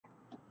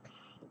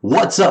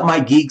What's up,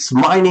 my geeks?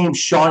 My name's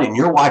Sean, and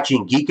you're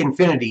watching Geek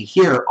Infinity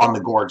here on the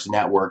GORGS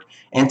Network.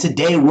 And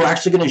today we're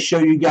actually going to show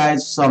you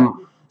guys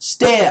some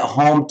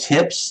stay-at-home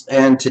tips.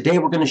 And today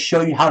we're going to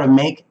show you how to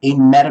make a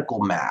medical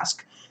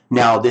mask.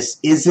 Now, this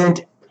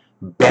isn't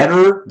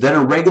better than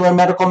a regular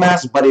medical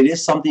mask, but it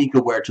is something you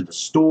can wear to the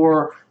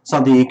store,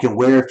 something you can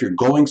wear if you're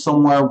going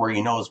somewhere where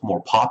you know it's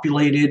more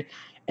populated.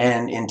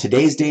 And in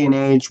today's day and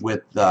age,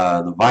 with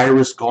the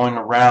virus going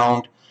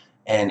around,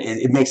 and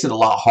it makes it a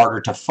lot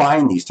harder to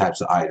find these types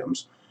of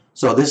items.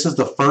 So this is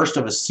the first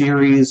of a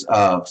series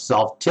of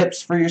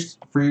self-tips for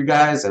you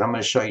guys, and I'm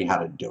going to show you how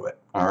to do it.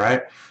 All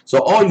right.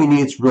 So all you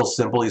need is real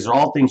simple. These are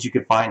all things you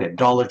can find at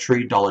Dollar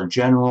Tree, Dollar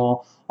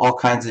General, all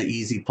kinds of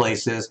easy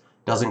places.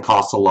 Doesn't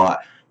cost a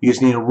lot. You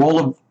just need a roll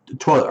of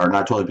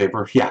not toilet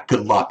paper. Yeah,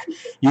 good luck.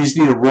 You just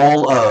need a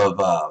roll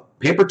of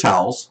paper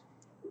towels,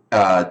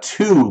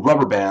 2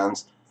 rubber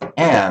bands,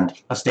 and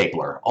a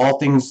stapler. All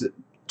things that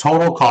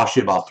total cost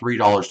you about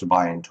 $3 to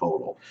buy in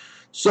total.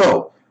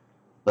 So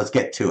let's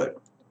get to it.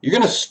 You're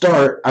going to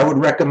start, I would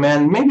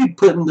recommend maybe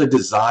putting the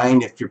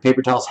design, if your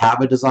paper towels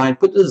have a design,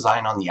 put the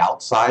design on the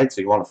outside.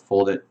 So you want to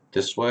fold it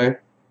this way.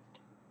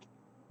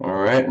 All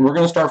right, and we're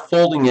going to start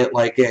folding it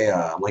like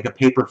a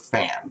paper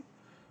fan.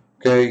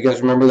 Okay, you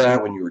guys remember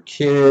that when you were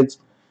kids,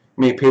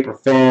 made paper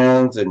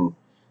fans and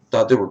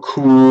thought they were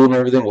cool and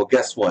everything? Well,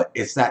 guess what?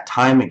 It's that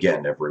time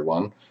again,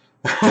 everyone.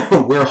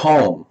 We're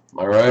home.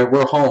 All right,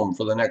 we're home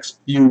for the next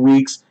few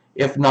weeks,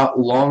 if not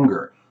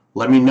longer.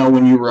 Let me know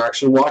when you were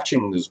actually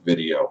watching this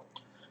video.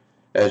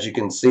 As you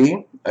can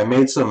see, I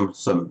made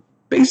some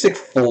basic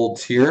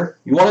folds here.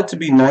 You want it to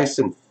be nice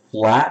and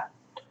flat.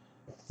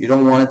 You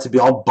don't want it to be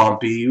all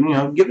bumpy. You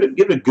know, give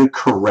it a good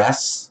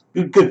caress,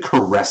 good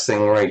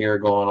caressing right here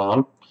going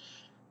on.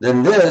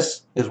 Then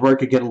this is where it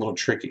could get a little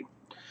tricky.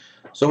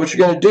 So what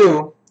you're going to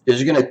do is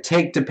you're going to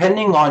take,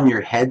 depending on your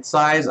head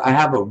size, I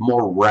have a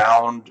more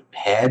round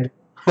head,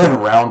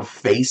 round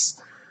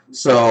face,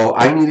 so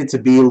I need it to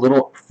be a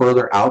little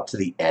further out to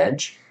the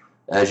edge.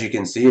 As you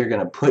can see, you're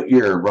going to put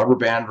your rubber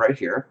band right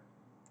here,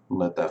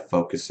 let that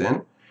focus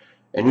in,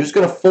 and you're just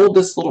going to fold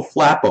this little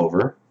flap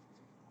over,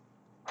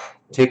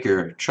 take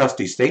your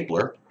trusty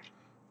stapler,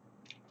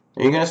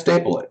 and you're going to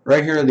staple it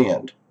right here at the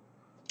end.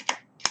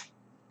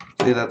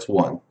 See, that's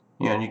one.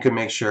 You know, and you can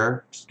make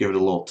sure, just give it a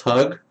little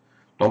tug.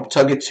 Don't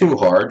tug it too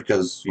hard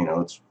because, you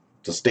know, it's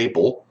a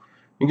staple.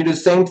 You can do the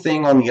same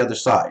thing on the other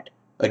side.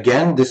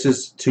 Again, this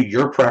is to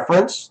your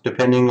preference,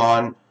 depending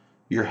on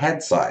your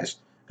head size,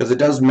 because it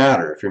does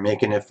matter. If you're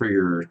making it for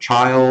your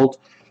child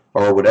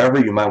or whatever,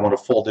 you might want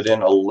to fold it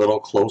in a little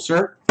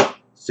closer.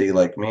 See,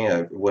 like me,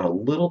 I went a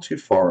little too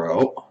far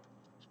out.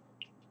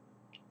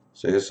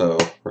 See, so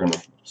we're going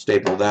to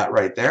staple that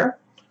right there.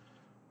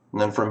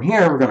 And then from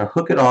here, we're going to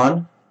hook it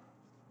on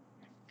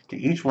to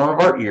each one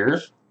of our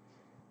ears.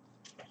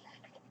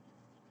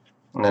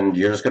 And then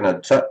you're just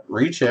going to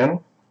reach in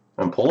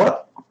and pull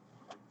up.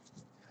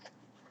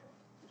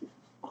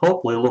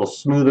 Hopefully a little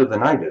smoother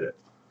than I did it.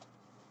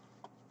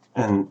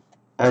 And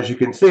as you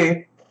can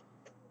see,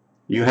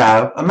 you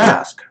have a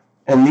mask.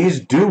 And these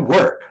do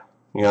work.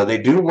 You know, they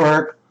do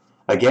work.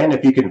 Again,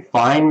 if you can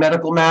find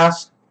medical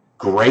masks,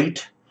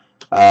 great.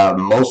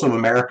 Most of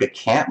America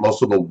can't.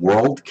 Most of the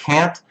world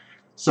can't.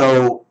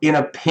 So in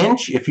a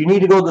pinch, if you need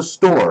to go to the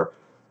store,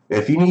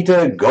 if you need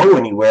to go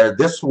anywhere,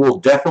 this will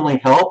definitely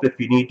help. If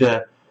you need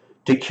to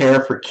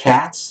care for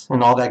cats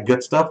and all that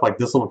good stuff, like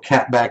this little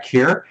cat back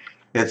here,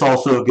 it's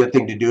also a good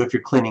thing to do if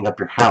you're cleaning up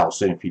your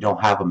house and if you don't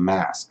have a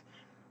mask.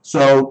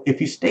 So if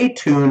you stay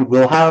tuned,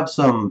 we'll have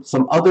some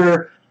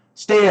other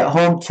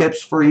stay-at-home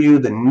tips for you.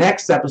 The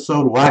next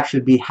episode will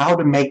actually be how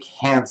to make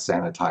hand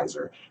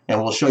sanitizer, and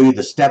we'll show you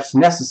the steps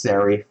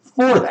necessary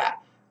for that.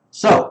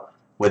 So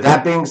with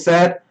that being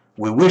said,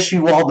 we wish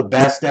you all the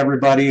best,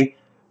 everybody.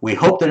 We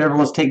hope that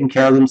everyone's taking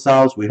care of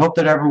themselves. We hope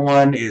that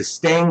everyone is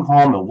staying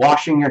home and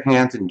washing your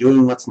hands and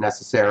doing what's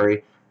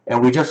necessary.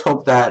 And we just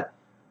hope that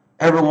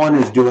everyone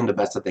is doing the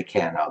best that they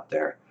can out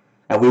there.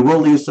 And we will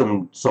leave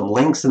some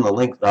links in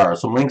the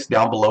some links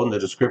down below in the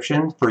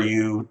description for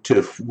you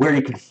to where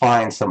you can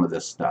find some of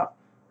this stuff.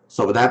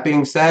 So with that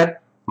being said,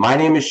 my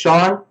name is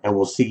Sean, and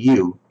we'll see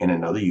you in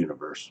another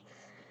universe.